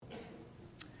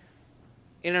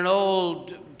In an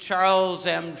old Charles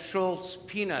M. Schulz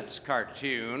Peanuts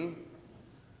cartoon,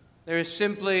 there is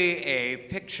simply a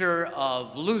picture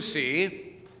of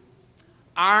Lucy,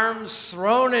 arms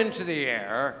thrown into the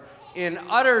air in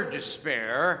utter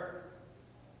despair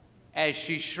as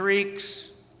she shrieks,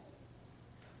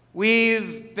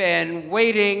 "We've been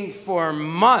waiting for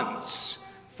months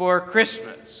for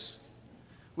Christmas.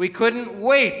 We couldn't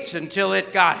wait until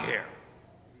it got here.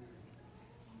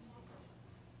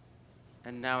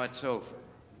 And now it's over."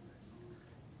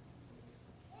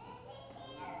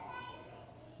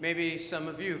 Maybe some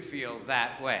of you feel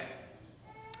that way.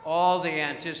 All the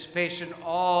anticipation,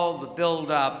 all the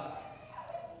build-up,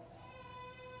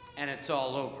 and it's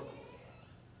all over.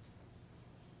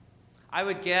 I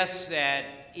would guess that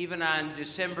even on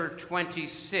December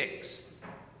 26th,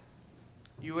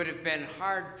 you would have been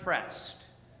hard-pressed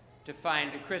to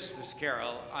find a Christmas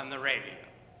carol on the radio.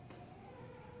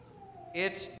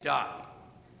 It's done.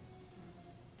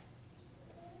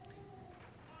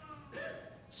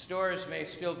 Stores may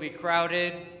still be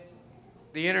crowded,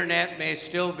 the internet may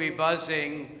still be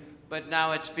buzzing, but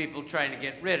now it's people trying to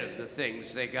get rid of the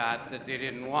things they got that they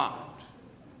didn't want,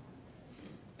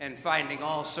 and finding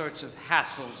all sorts of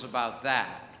hassles about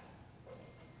that.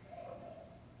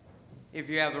 If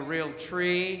you have a real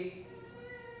tree,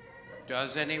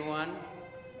 does anyone?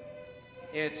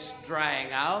 It's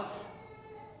drying out.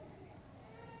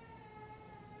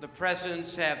 The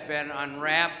presents have been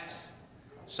unwrapped.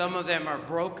 Some of them are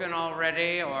broken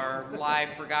already or lie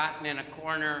forgotten in a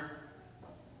corner.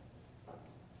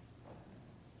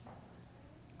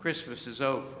 Christmas is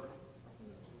over.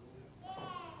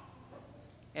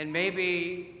 And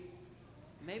maybe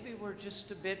we're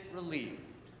just a bit relieved.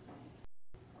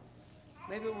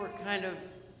 Maybe we're kind of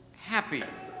happy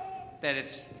that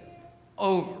it's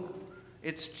over.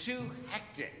 It's too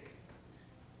hectic,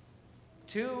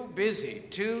 too busy,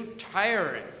 too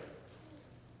tiring,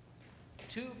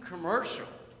 too commercial,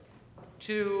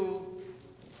 too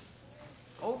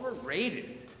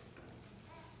overrated.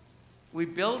 We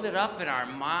build it up in our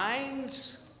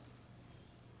minds,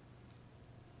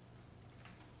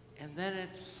 and then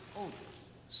it's over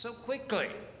so quickly.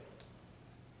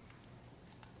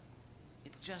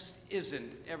 It just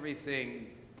isn't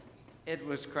everything it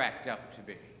was cracked up to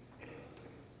be.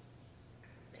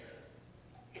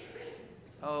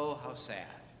 Oh, how sad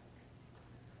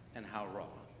and how wrong.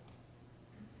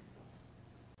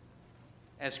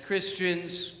 As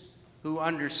Christians who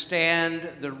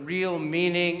understand the real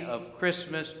meaning of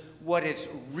Christmas, what it's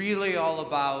really all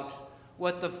about,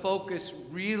 what the focus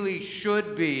really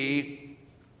should be,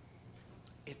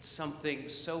 it's something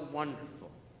so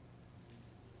wonderful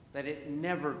that it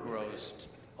never grows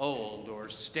old or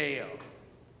stale,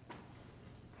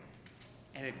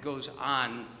 and it goes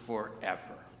on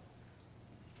forever.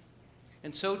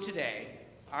 And so today,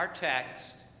 our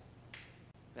text,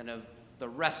 and of the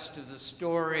rest of the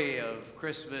story of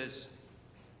Christmas,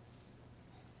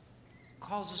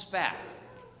 calls us back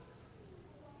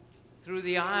through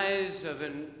the eyes of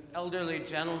an elderly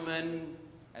gentleman,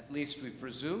 at least we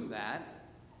presume that,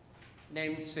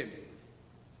 named Simeon.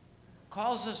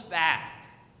 Calls us back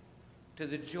to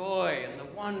the joy and the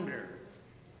wonder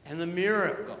and the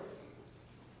miracle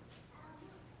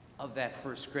of that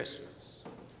first Christmas.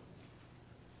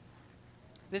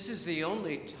 This is the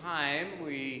only time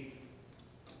we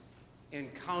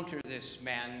encounter this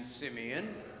man,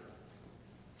 Simeon.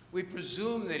 We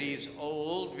presume that he's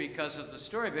old because of the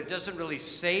story, but it doesn't really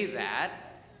say that.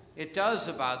 It does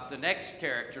about the next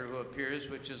character who appears,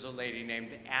 which is a lady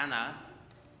named Anna.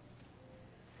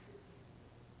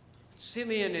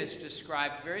 Simeon is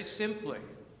described very simply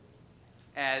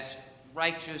as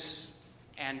righteous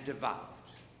and devout,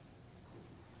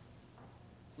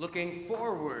 looking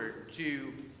forward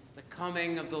to the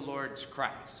coming of the Lord's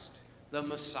Christ, the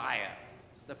Messiah,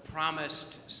 the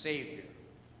promised Savior.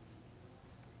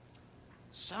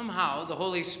 Somehow the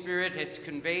Holy Spirit has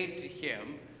conveyed to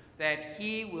him that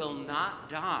he will not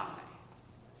die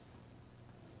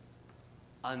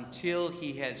until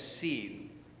he has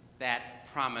seen that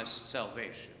promised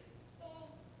salvation.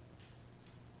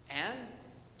 And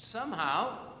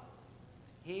somehow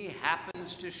he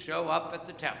happens to show up at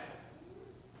the temple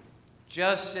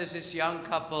just as this young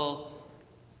couple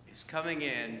is coming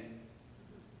in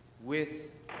with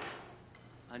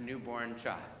a newborn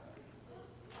child,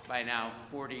 by now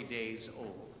 40 days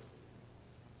old.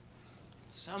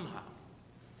 Somehow,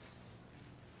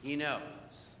 he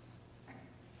knows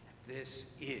that this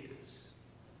is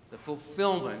the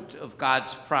fulfillment of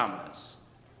God's promise,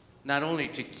 not only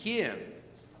to him,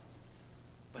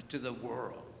 but to the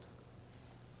world.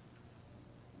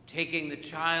 Taking the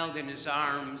child in his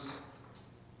arms,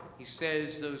 he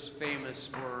says those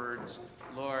famous words,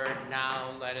 Lord, now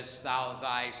lettest thou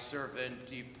thy servant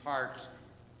depart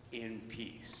in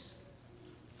peace.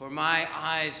 For my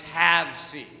eyes have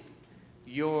seen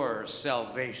your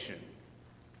salvation.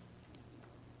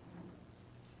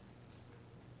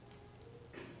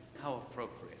 How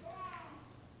appropriate.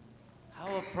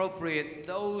 How appropriate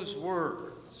those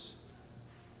words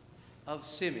of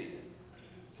Simeon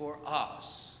for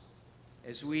us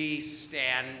as we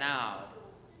stand now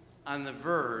on the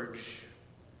verge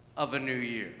of a new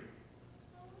year.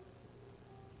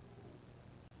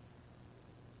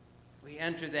 We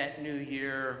enter that new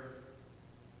year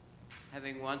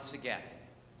having once again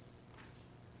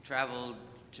traveled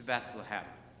to Bethlehem,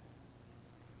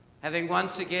 having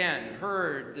once again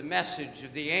heard the message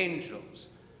of the angels,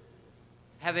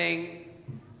 having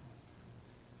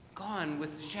gone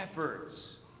with the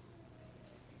shepherds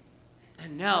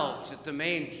and knelt at the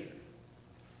manger,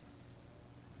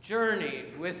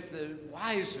 journeyed with the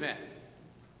wise men,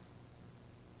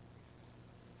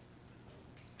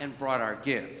 and brought our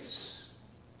gifts.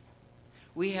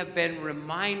 We have been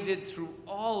reminded through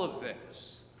all of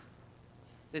this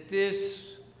that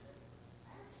this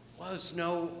was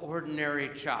no ordinary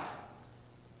child,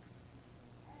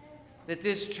 that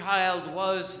this child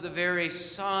was the very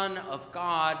Son of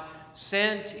God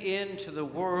sent into the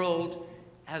world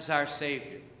as our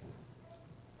Savior,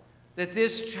 that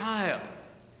this child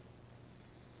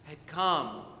had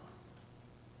come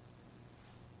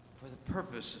for the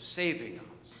purpose of saving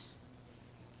us,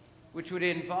 which would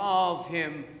involve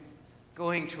him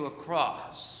going to a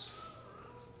cross.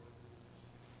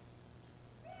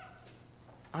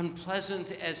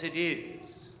 Unpleasant as it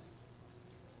is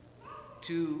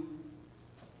to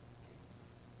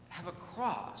have a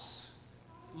cross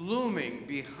looming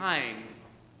behind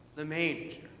the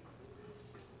manger.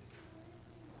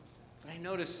 But I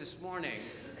noticed this morning,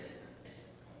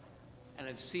 and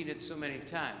I've seen it so many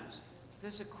times,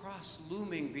 there's a cross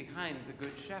looming behind the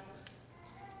Good Shepherd.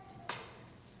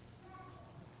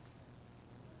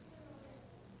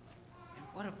 And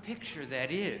what a picture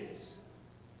that is.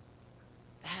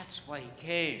 That's why he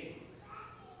came.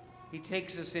 He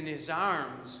takes us in his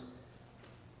arms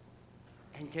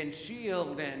and can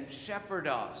shield and shepherd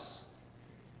us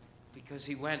because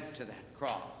he went to that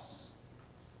cross.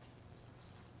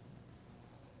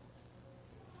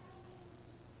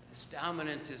 As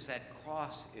dominant as that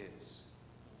cross is,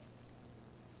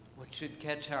 what should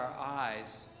catch our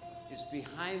eyes is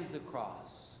behind the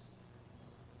cross.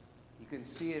 You can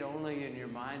see it only in your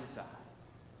mind's eye.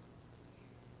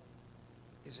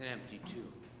 Is an empty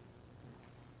tomb.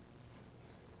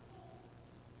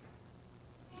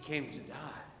 He came to die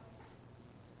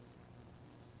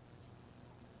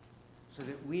so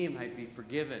that we might be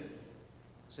forgiven,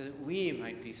 so that we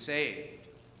might be saved.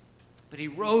 But he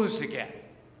rose again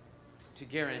to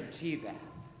guarantee that.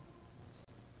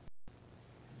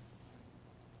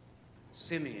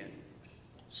 Simeon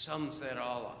sums that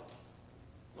all up.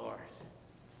 Lord,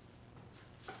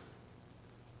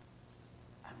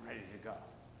 I'm ready to go.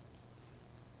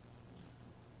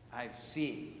 I've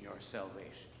seen your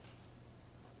salvation.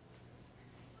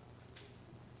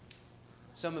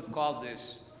 Some have called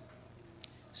this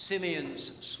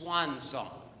Simeon's swan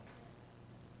song.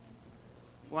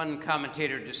 One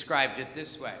commentator described it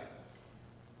this way: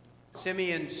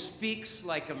 Simeon speaks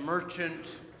like a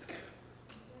merchant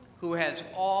who has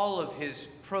all of his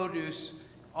produce,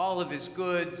 all of his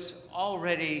goods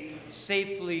already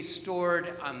safely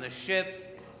stored on the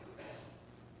ship,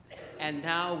 and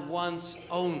now wants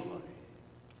only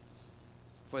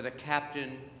for the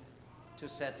captain to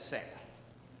set sail.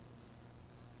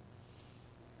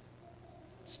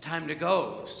 It's time to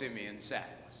go, Simeon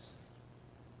says.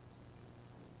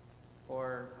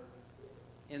 Or,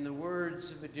 in the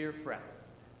words of a dear friend,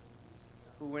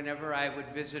 who whenever I would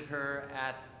visit her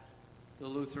at the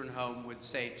Lutheran home would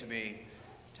say to me,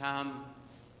 Tom,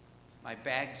 my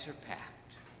bags are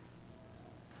packed.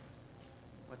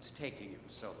 What's taking him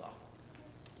so long?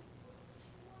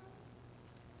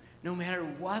 No matter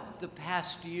what the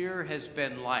past year has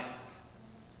been like,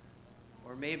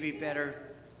 or maybe better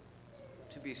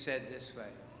to be said this way,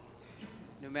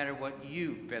 no matter what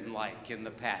you've been like in the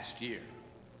past year,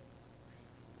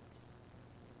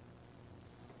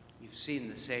 you've seen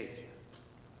the Savior.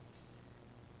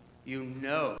 You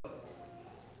know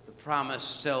the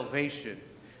promised salvation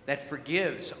that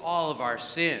forgives all of our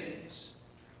sins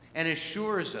and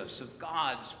assures us of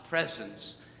God's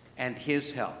presence and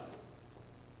his help.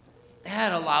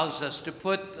 That allows us to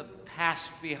put the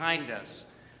past behind us,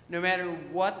 no matter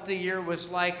what the year was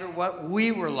like or what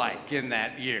we were like in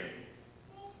that year,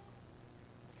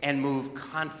 and move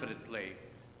confidently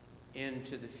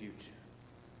into the future.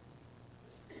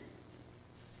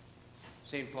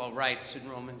 St. Paul writes in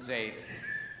Romans 8,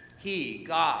 He,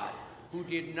 God, who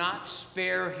did not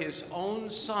spare his own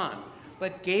Son,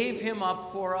 but gave him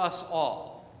up for us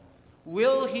all,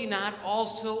 will he not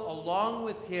also, along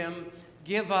with him,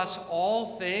 give us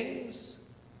all things?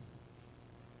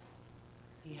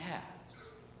 He has.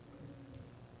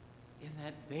 In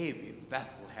that baby of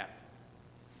Bethlehem.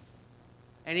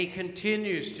 And he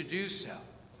continues to do so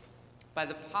by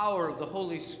the power of the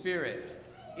Holy Spirit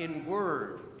in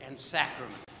word and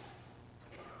sacrament.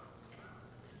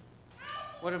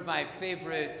 One of my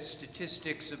favorite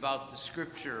statistics about the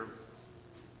scripture,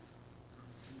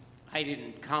 I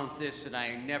didn't count this and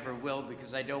I never will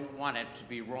because I don't want it to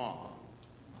be wrong,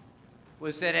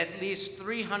 was that at least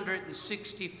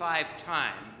 365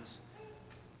 times,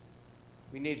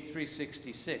 we need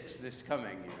 366 this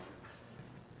coming year,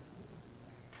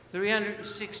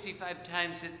 365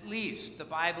 times at least, the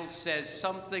Bible says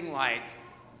something like,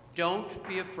 don't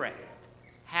be afraid,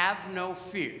 have no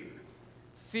fear,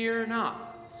 fear not.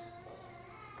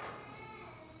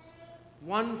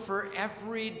 One for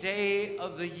every day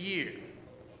of the year.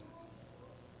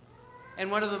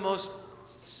 And one of the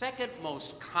second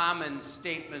most common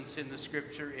statements in the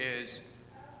scripture is,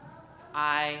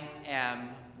 I am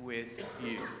with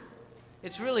you.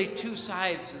 It's really two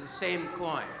sides of the same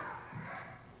coin.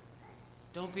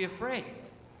 Don't be afraid.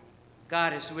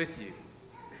 God is with you.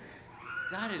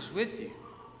 God is with you.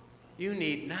 You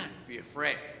need not be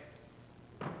afraid.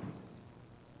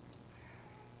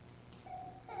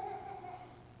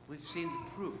 We've seen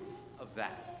the proof of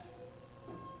that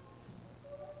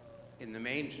in the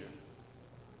manger,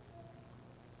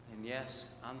 and yes,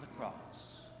 on the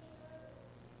cross,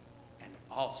 and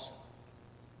also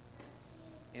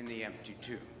in the empty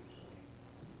tomb.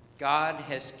 God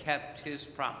has kept his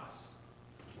promise.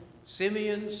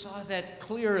 Simeon saw that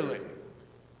clearly.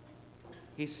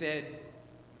 He said,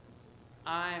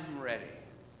 I'm ready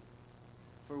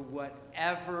for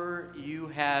whatever you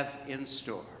have in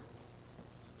store,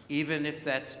 even if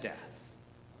that's death.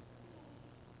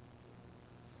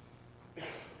 And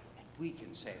we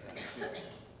can say that too.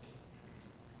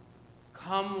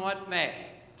 Come what may,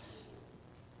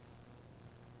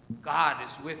 God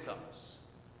is with us.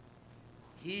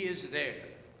 He is there.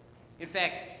 In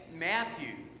fact,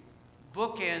 Matthew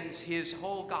bookends his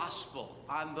whole gospel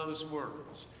on those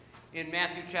words. In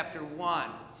Matthew chapter 1,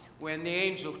 when the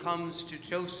angel comes to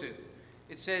Joseph,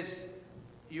 it says,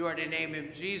 you are to name him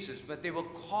Jesus, but they will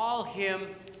call him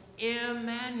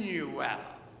Emmanuel,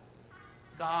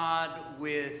 God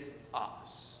with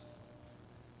us.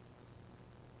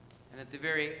 And at the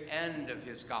very end of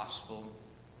his gospel,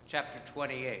 chapter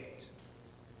 28,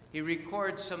 he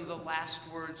records some of the last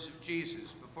words of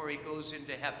Jesus before he goes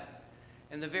into heaven.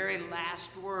 And the very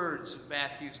last words of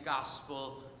Matthew's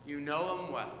gospel, you know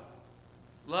them well.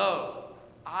 Lo,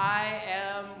 I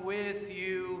am with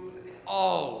you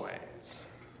always,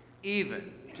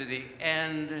 even to the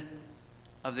end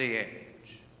of the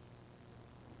age.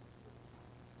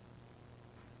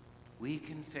 We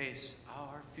can face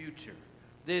our future,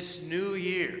 this new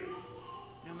year,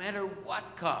 no matter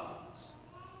what comes,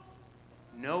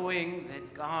 knowing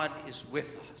that God is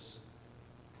with us.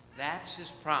 That's his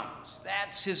promise.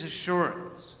 That's his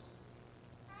assurance.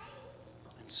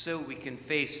 And so we can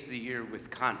face the year with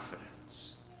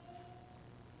confidence.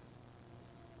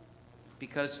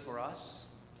 Because for us,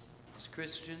 as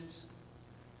Christians,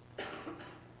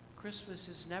 Christmas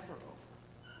is never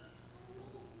over.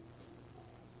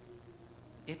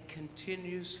 It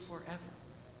continues forever.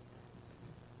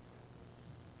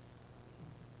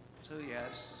 So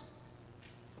yes,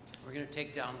 we're going to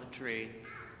take down the tree.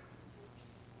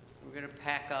 We're going to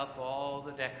pack up all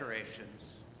the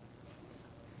decorations.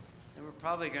 And we're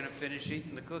probably going to finish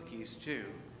eating the cookies too.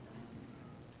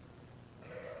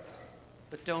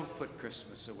 But don't put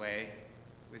Christmas away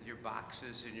with your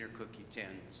boxes and your cookie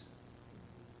tins.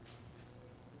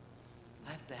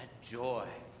 Let that joy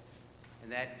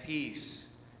and that peace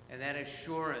and that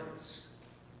assurance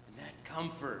and that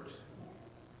comfort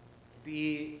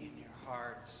be in your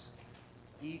hearts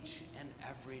each and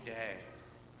every day.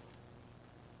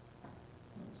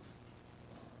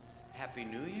 Happy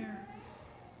New Year?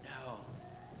 No.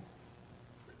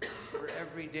 For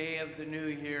every day of the new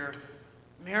year,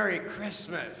 Merry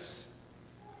Christmas.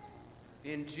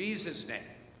 In Jesus' name,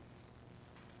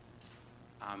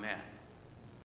 amen.